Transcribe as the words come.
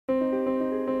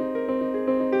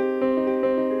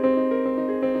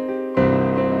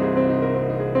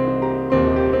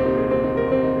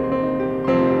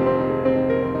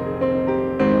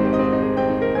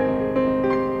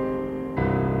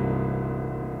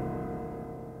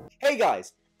Hey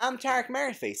guys, I'm Tarek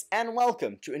Merriface and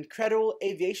welcome to Incredible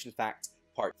Aviation Facts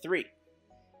Part 3.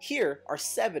 Here are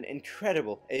 7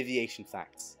 incredible aviation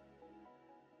facts.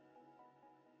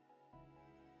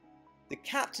 The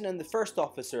captain and the first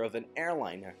officer of an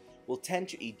airliner will tend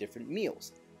to eat different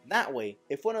meals. That way,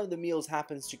 if one of the meals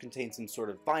happens to contain some sort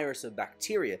of virus or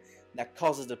bacteria that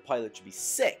causes the pilot to be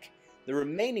sick, the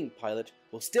remaining pilot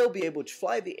will still be able to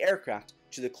fly the aircraft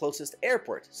to the closest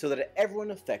airport so that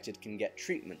everyone affected can get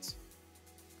treatment.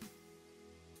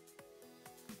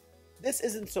 This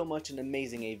isn't so much an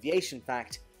amazing aviation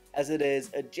fact as it is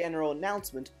a general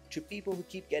announcement to people who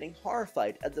keep getting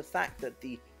horrified at the fact that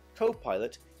the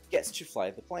co-pilot gets to fly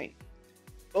the plane.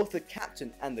 Both the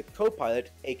captain and the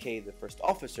co-pilot, aka the first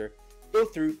officer, go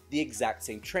through the exact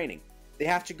same training. They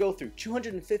have to go through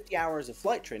 250 hours of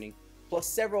flight training plus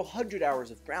several hundred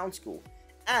hours of ground school,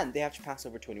 and they have to pass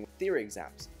over 21 theory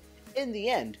exams. In the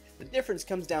end, the difference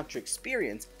comes down to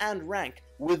experience and rank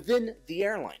within the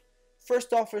airline.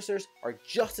 First officers are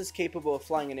just as capable of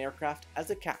flying an aircraft as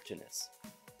the captain is.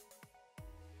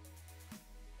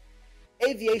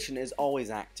 Aviation is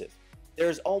always active. There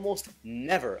is almost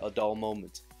never a dull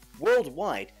moment.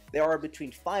 Worldwide, there are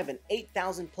between 5,000 and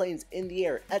 8,000 planes in the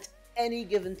air at any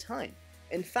given time.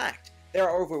 In fact, there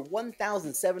are over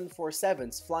 1,000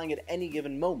 747s flying at any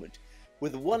given moment,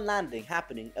 with one landing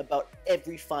happening about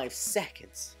every 5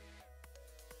 seconds.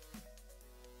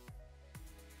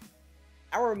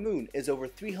 Our moon is over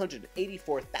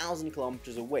 384,000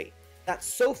 kilometers away.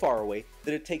 That's so far away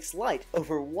that it takes light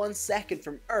over 1 second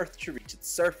from Earth to reach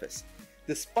its surface.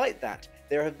 Despite that,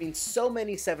 there have been so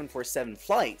many 747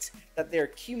 flights that their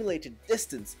accumulated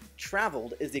distance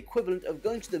traveled is the equivalent of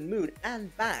going to the moon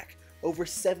and back over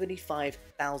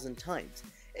 75,000 times.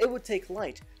 It would take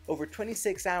light over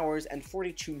 26 hours and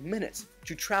 42 minutes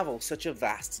to travel such a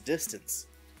vast distance.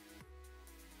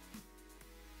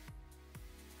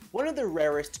 One of the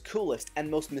rarest, coolest,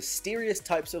 and most mysterious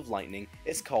types of lightning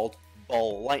is called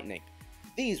ball lightning.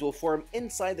 These will form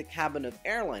inside the cabin of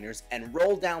airliners and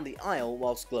roll down the aisle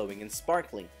whilst glowing and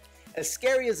sparkling. As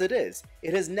scary as it is,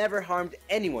 it has never harmed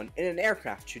anyone in an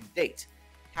aircraft to date.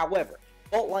 However,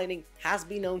 bolt lightning has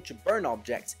been known to burn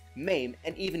objects, maim,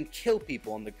 and even kill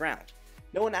people on the ground.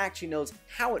 No one actually knows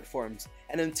how it forms,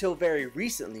 and until very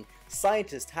recently,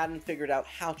 scientists hadn't figured out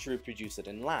how to reproduce it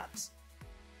in labs.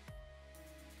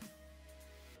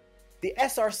 The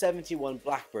SR-71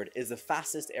 Blackbird is the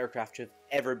fastest aircraft to have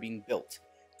ever been built,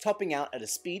 topping out at a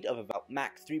speed of about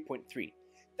Mach 3.3.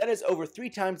 That is over 3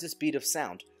 times the speed of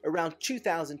sound, around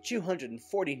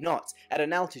 2,240 knots at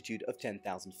an altitude of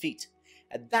 10,000 feet.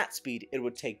 At that speed, it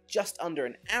would take just under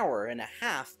an hour and a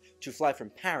half to fly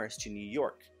from Paris to New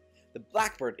York. The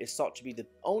Blackbird is thought to be the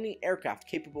only aircraft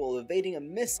capable of evading a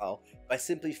missile by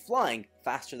simply flying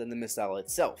faster than the missile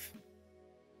itself.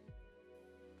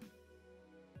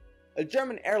 A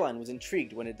German airline was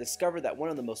intrigued when it discovered that one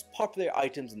of the most popular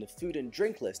items in the food and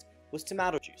drink list was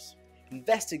tomato juice.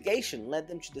 Investigation led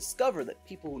them to discover that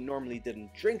people who normally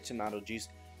didn't drink tomato juice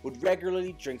would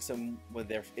regularly drink some with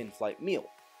their in-flight meal.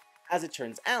 As it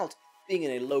turns out, being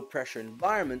in a low-pressure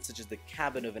environment such as the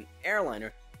cabin of an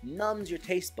airliner numbs your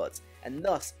taste buds and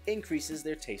thus increases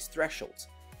their taste thresholds.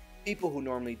 People who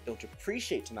normally don't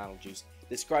appreciate tomato juice,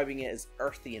 describing it as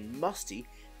earthy and musty,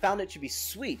 found it to be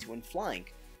sweet when flying.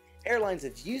 Airlines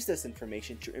have used this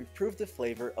information to improve the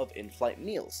flavor of in-flight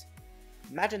meals.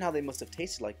 Imagine how they must have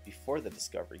tasted like before the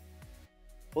discovery.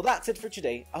 Well, that's it for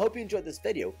today. I hope you enjoyed this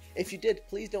video. If you did,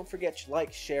 please don't forget to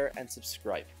like, share, and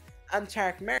subscribe. I'm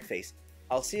Tarek Merriface.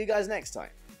 I'll see you guys next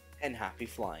time, and happy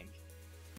flying.